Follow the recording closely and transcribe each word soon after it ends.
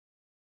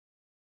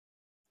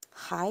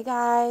Hi,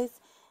 guys.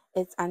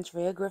 It's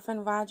Andrea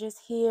Griffin Rogers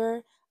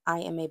here. I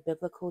am a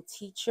biblical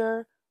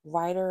teacher,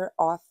 writer,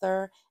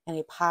 author, and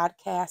a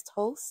podcast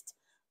host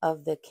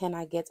of the Can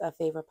I Get a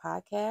Favor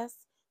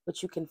podcast,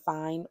 which you can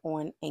find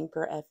on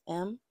Anchor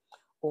FM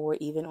or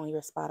even on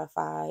your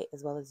Spotify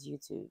as well as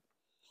YouTube.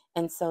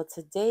 And so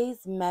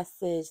today's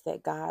message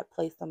that God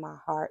placed on my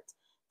heart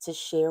to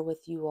share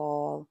with you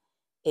all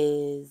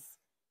is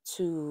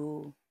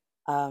to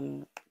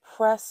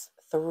press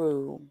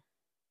through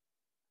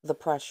the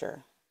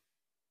pressure.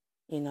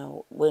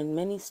 When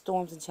many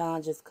storms and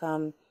challenges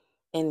come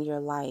in your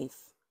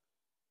life,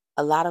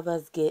 a lot of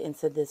us get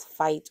into this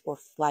fight or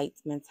flight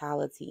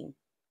mentality.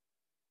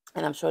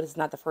 And I'm sure this is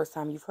not the first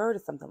time you've heard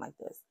of something like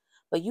this,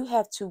 but you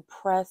have to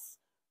press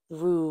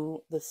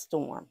through the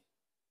storm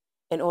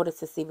in order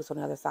to see what's on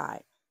the other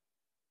side.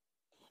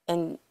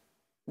 And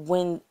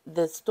when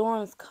the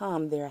storms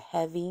come, they're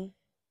heavy,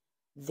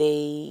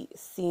 they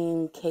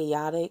seem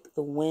chaotic,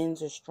 the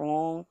winds are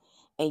strong,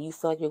 and you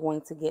feel like you're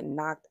going to get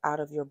knocked out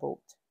of your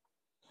boat.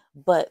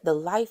 But the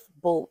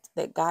lifeboat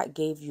that God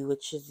gave you,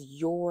 which is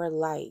your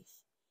life,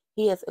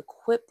 He has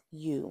equipped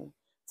you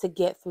to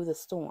get through the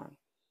storm.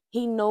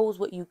 He knows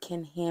what you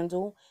can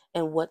handle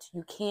and what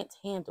you can't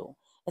handle.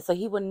 And so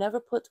He will never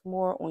put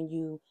more on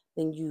you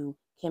than you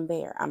can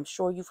bear. I'm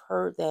sure you've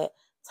heard that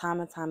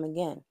time and time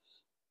again.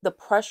 The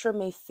pressure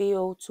may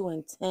feel too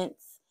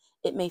intense.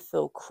 It may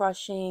feel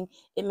crushing.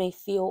 It may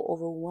feel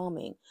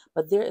overwhelming.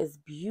 But there is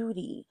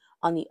beauty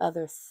on the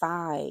other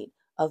side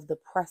of the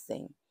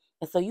pressing.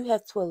 And so you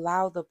have to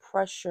allow the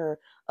pressure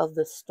of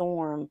the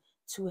storm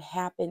to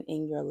happen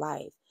in your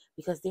life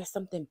because there's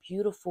something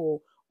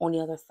beautiful on the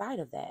other side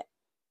of that.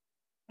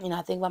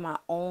 I think about my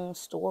own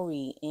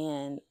story,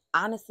 and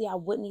honestly, I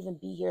wouldn't even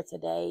be here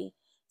today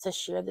to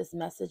share this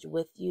message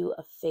with you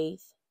of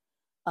faith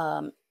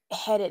um,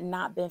 had it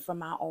not been for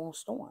my own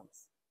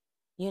storms.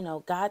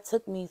 God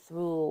took me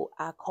through,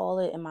 I call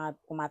it in my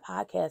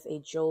podcast, a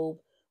Job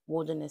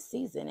wilderness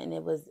season. And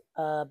it was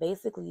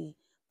basically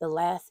the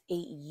last 8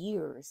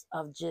 years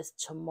of just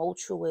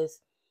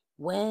tumultuous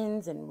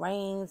winds and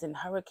rains and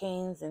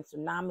hurricanes and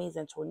tsunamis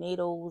and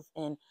tornadoes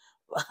and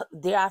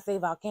dare I say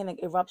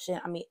volcanic eruption.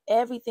 I mean,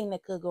 everything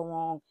that could go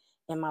wrong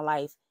in my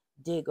life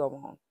did go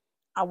wrong.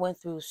 I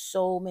went through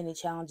so many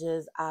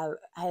challenges. I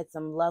had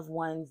some loved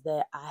ones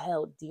that I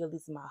held dearly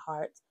to my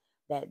heart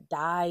that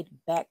died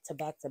back to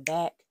back to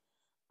back.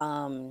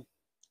 Um,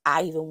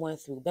 I even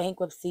went through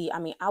bankruptcy. I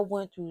mean, I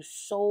went through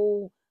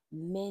so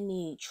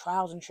many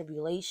trials and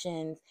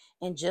tribulations.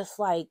 And just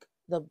like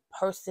the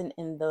person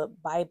in the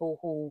Bible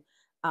who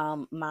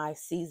my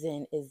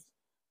season is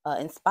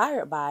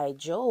inspired by,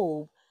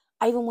 Job,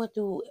 I even went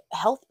through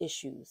health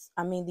issues.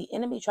 I mean, the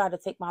enemy tried to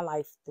take my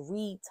life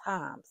 3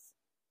 times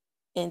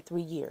in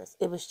 3 years.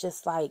 It was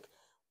just like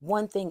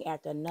one thing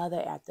after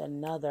another after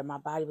another. My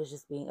body was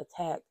just being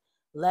attacked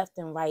left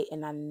and right.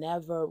 And I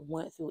never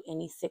went through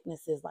any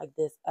sicknesses like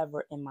this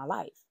ever in my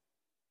life.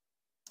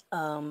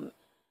 Um,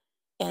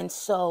 and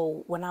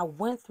so when I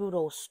went through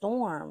those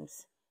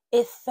storms,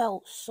 it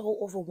felt so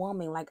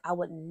overwhelming, like I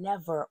would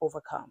never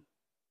overcome.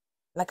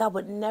 Like I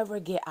would never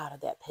get out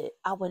of that pit.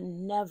 I would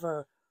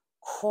never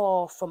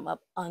crawl from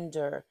up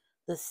under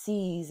the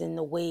seas and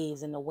the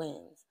waves and the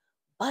winds.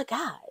 But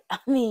God, I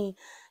mean,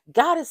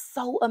 God is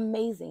so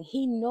amazing.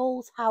 He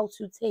knows how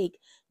to take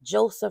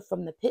Joseph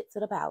from the pit to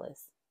the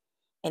palace.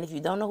 And if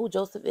you don't know who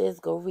Joseph is,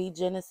 go read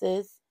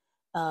Genesis,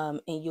 and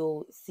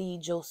you'll see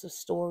Joseph's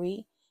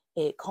story.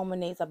 It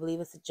culminates, I believe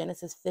it's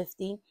Genesis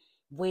 50,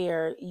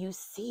 where you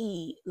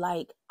see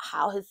like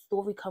how his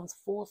story comes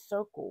full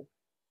circle.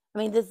 I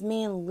mean, this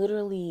man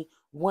literally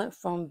went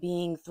from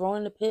being thrown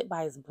in the pit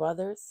by his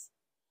brothers,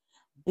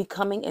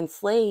 becoming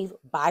enslaved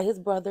by his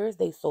brothers.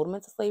 They sold him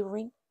into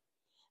slavery.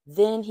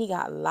 Then he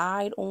got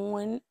lied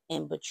on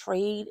and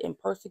betrayed and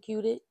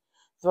persecuted,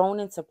 thrown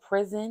into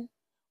prison,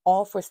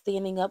 all for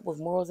standing up with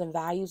morals and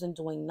values and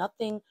doing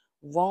nothing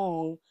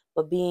wrong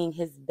but being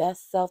his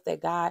best self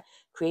that God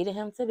created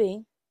him to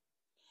be.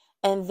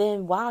 And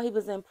then while he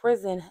was in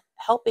prison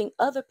helping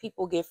other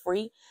people get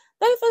free,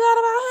 they forgot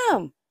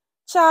about him.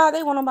 Child,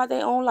 they went on about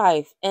their own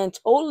life and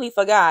totally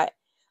forgot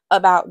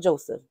about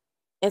Joseph.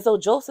 And so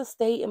Joseph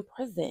stayed in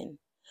prison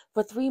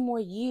for 3 more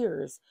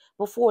years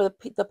before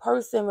the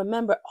person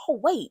remembered, oh,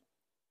 wait,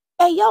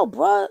 hey, yo,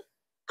 bruh,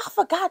 I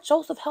forgot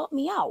Joseph helped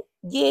me out.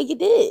 Yeah, you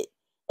did.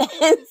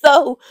 And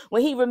so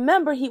when he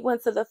remembered, he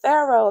went to the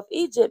Pharaoh of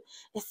Egypt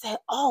and said,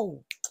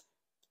 oh,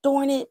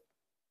 darn it,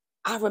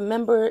 I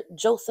remember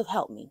Joseph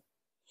helped me.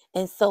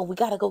 And so we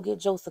got to go get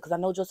Joseph because I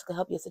know Joseph can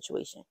help your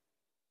situation.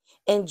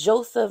 And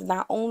Joseph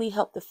not only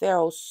helped the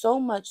Pharaoh so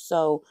much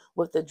so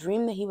with the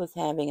dream that he was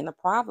having and the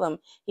problem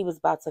he was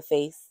about to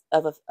face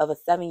of a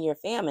 7 year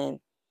famine,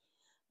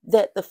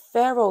 that the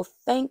Pharaoh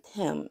thanked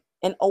him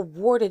and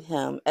awarded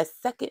him as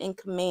second in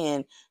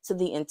command to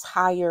the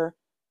entire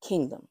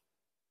kingdom.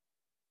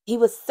 He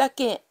was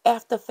second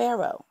after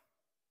Pharaoh.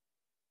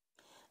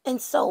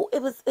 And so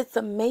it's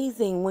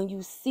amazing when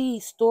you see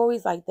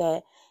stories like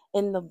that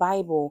in the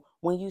Bible,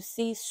 when you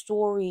see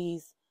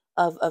stories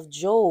of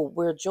Job,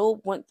 where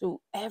Job went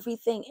through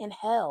everything in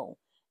hell.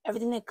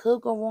 Everything that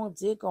could go wrong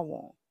did go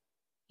wrong.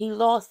 He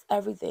lost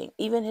everything.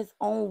 Even his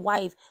own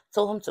wife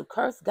told him to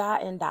curse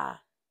God and die.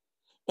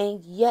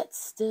 And yet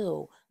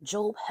still,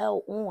 Job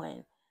held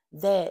on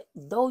that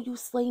though you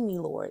slay me,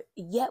 Lord,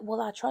 yet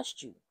will I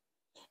trust you.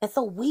 And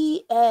so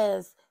we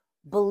as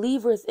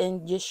believers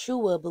in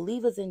Yeshua,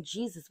 believers in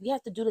Jesus, we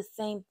have to do the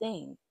same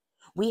thing.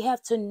 We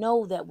have to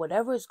know that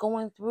whatever is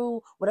going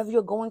through, whatever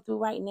you're going through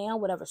right now,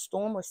 whatever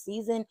storm or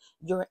season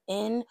you're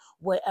in,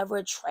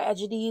 whatever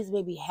tragedies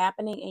may be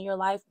happening in your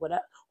life,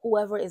 whatever,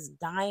 whoever is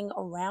dying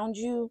around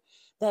you,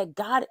 that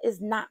God is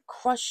not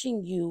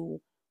crushing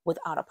you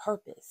without a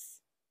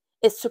purpose.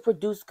 It's to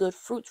produce good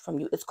fruit from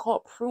you. It's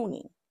called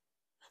pruning.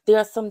 There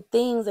are some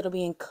things that are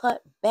being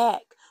cut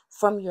back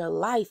from your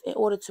life in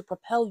order to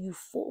propel you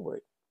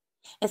forward.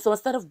 And so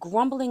instead of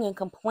grumbling and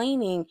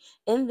complaining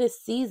in this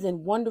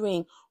season,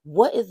 wondering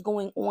what is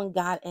going on,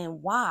 God,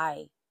 and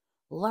why,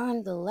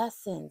 learn the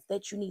lessons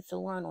that you need to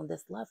learn on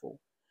this level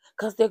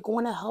because they're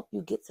going to help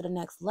you get to the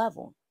next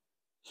level.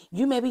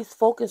 You may be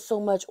focused so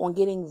much on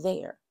getting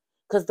there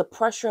because the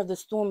pressure of the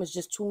storm is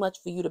just too much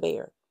for you to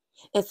bear.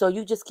 And so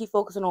you just keep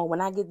focusing on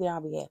when I get there,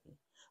 I'll be happy.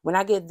 When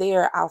I get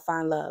there, I'll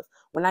find love.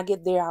 When I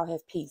get there, I'll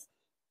have peace.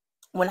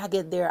 When I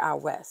get there, I'll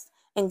rest.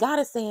 And God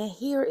is saying,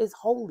 here is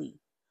holy.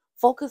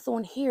 Focus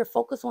on here.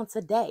 Focus on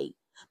today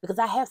because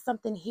I have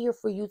something here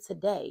for you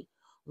today.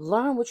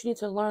 Learn what you need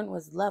to learn on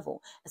this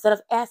level. Instead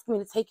of asking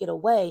me to take it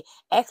away,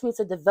 ask me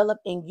to develop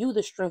in you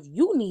the strength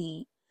you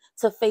need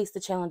to face the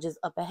challenges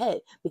up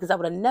ahead because I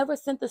would have never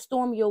sent the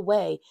storm your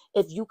way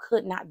if you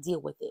could not deal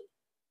with it.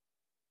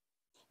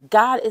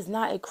 God is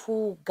not a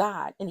cruel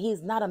God, and he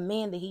is not a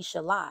man that he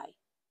should lie.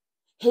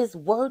 His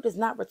word does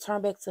not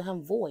return back to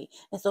him void.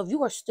 And so if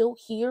you are still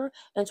here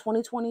in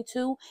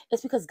 2022,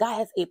 it's because God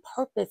has a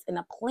purpose and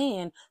a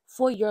plan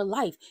for your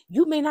life.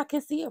 You may not can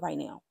see it right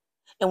now.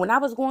 And when I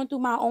was going through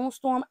my own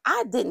storm,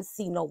 I didn't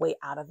see no way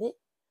out of it.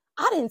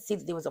 I didn't see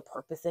that there was a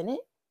purpose in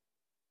it.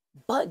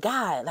 But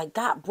God, like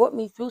God brought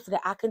me through so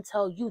that I can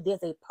tell you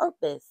there's a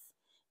purpose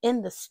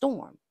in the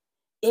storm.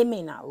 It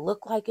may not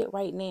look like it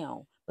right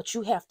now, but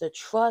you have to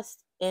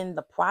trust in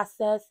the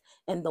process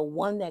and the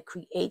one that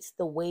creates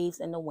the waves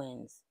and the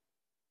winds.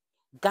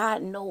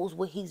 God knows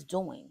what he's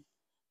doing.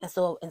 And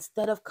so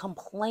instead of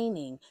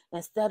complaining,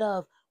 instead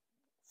of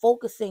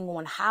focusing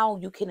on how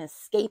you can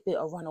escape it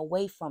or run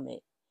away from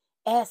it,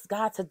 ask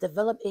God to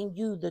develop in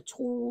you the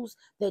tools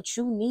that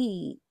you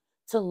need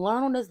to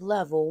learn on this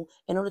level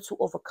in order to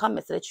overcome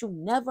it so that you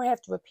never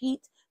have to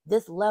repeat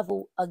this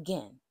level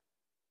again.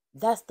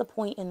 That's the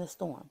point in the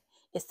storm.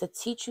 It's to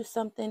teach you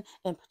something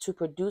and to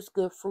produce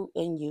good fruit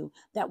in you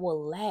that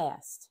will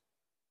last.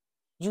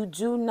 You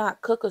do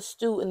not cook a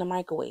stew in the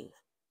microwave.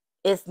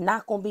 It's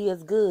not going to be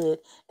as good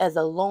as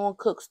a long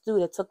cooked stew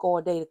that took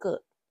all day to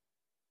cook.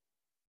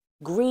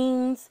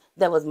 Greens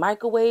that was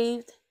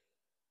microwaved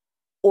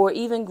or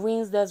even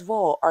greens that's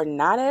raw are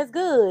not as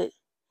good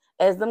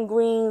as them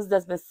greens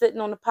that's been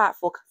sitting on the pot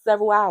for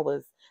several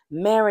hours,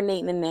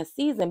 marinating in that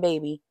season,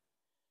 baby.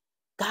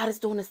 God is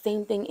doing the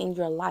same thing in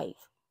your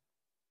life.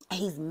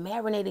 He's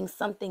marinating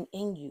something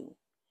in you.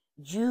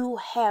 You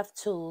have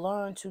to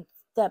learn to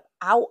step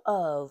out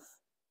of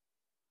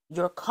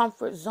your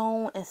comfort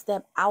zone and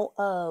step out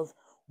of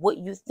what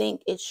you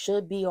think it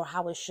should be or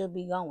how it should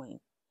be going.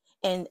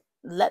 And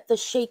let the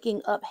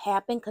shaking up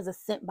happen because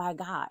it's sent by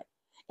God.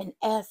 And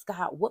ask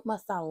God, what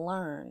must I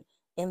learn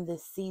in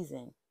this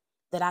season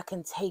that I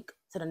can take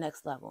to the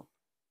next level?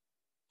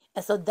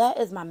 And so that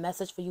is my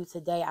message for you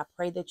today. I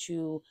pray that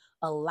you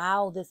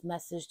allow this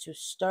message to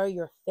stir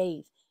your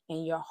faith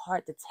and your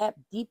heart to tap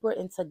deeper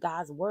into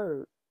God's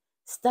word.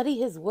 Study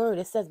his word.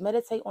 It says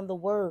meditate on the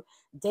word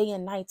day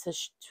and night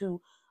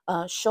to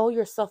show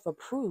yourself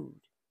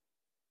approved.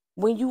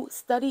 When you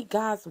study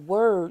God's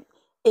word,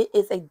 it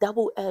is a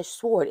double-edged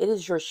sword. It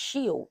is your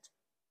shield.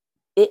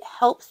 It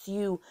helps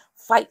you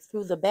fight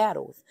through the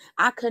battles.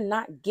 I could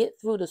not get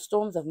through the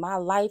storms of my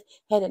life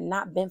had it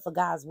not been for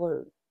God's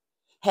word.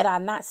 Had I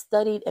not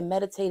studied and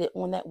meditated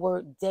on that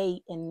word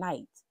day and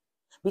night.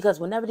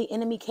 Because whenever the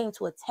enemy came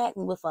to attack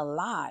me with a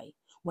lie,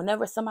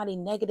 whenever somebody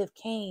negative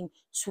came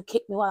to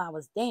kick me while I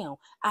was down,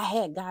 I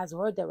had God's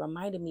word that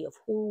reminded me of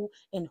who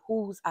and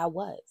whose I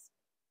was.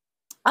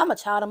 I'm a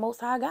child of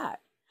Most High God.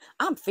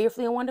 I'm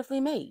fearfully and wonderfully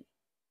made.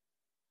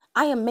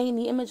 I am made in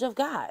the image of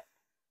God.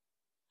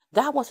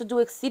 God wants to do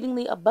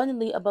exceedingly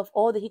abundantly above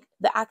all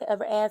that I could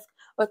ever ask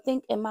or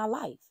think in my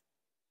life.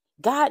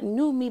 God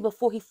knew me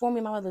before he formed me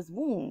in my mother's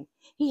womb.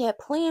 He had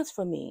plans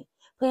for me,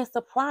 plans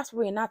to prosper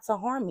me and not to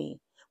harm me,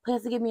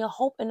 plans to give me a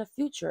hope in the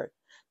future.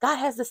 God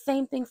has the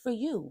same thing for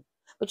you.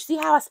 But you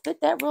see how I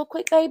spit that real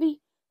quick,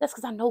 baby? That's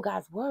because I know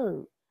God's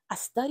word. I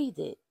studied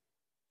it.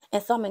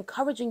 And so I'm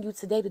encouraging you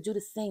today to do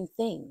the same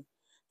thing.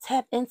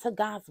 Tap into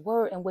God's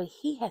word and what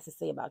he has to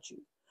say about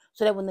you.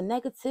 So that when the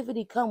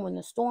negativity come, when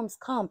the storms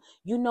come,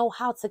 you know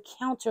how to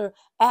counteract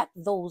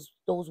those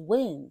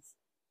winds.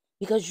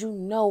 Because you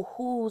know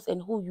whose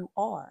and who you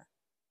are.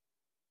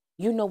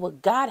 You know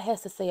what God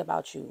has to say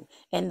about you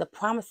and the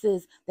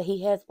promises that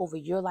he has over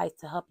your life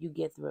to help you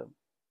get through.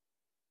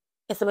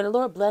 And so may the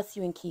Lord bless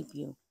you and keep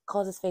you,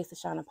 cause his face to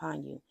shine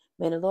upon you.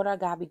 May the Lord our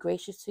God be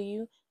gracious to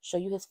you, show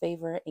you his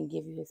favor, and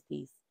give you his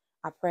peace.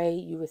 I pray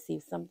you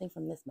receive something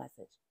from this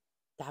message.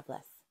 God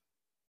bless.